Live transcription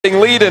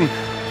Leading.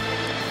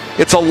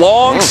 It's a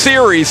long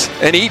series,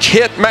 and each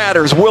hit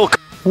matters.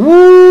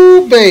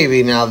 Woo,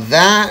 baby. Now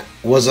that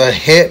was a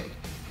hit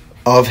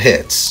of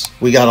hits.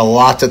 We got a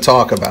lot to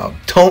talk about.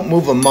 Don't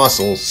move a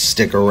muscle.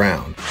 Stick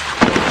around.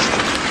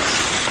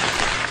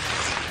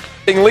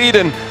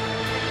 Leading.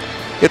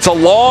 It's a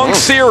long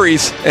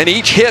series, and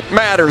each hit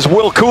matters.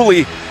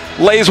 Cuylle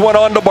lays one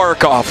on to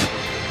Barkov.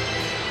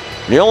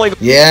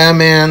 Yeah,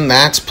 man,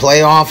 that's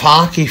playoff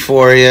hockey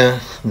for you.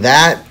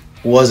 That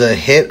was a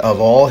hit of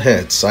all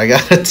hits, I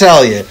gotta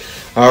tell you.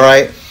 All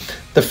right,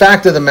 the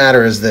fact of the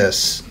matter is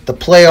this: the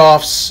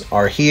playoffs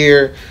are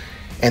here,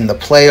 and the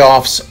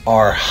playoffs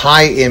are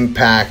high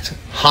impact,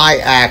 high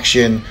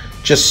action,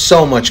 just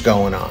so much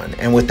going on.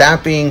 And with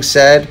that being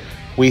said,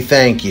 we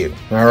thank you.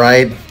 All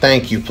right,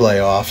 thank you,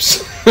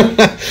 playoffs.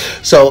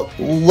 So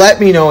let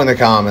me know in the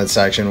comment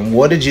section,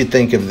 what did you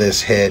think of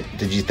this hit?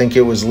 Did you think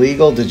it was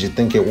legal? Did you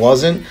think it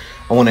wasn't?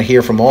 I want to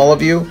hear from all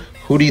of you.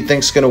 Who do you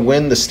think is going to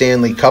win the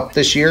Stanley Cup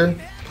this year?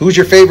 Who's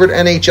your favorite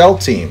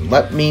NHL team?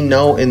 Let me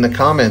know in the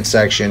comment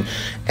section.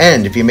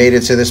 And if you made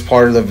it to this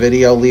part of the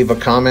video, leave a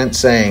comment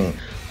saying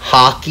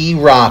Hockey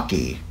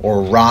Rocky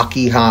or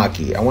Rocky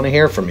Hockey. I want to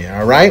hear from you,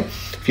 all right?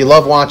 If you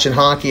love watching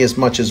hockey as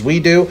much as we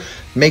do,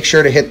 make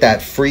sure to hit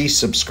that free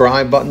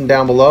subscribe button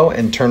down below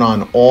and turn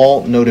on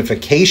all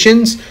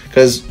notifications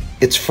because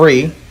it's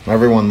free.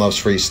 Everyone loves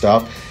free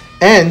stuff.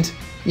 And,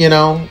 you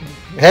know,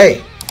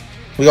 hey,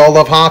 we all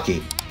love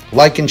hockey.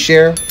 Like and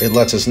share. It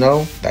lets us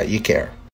know that you care.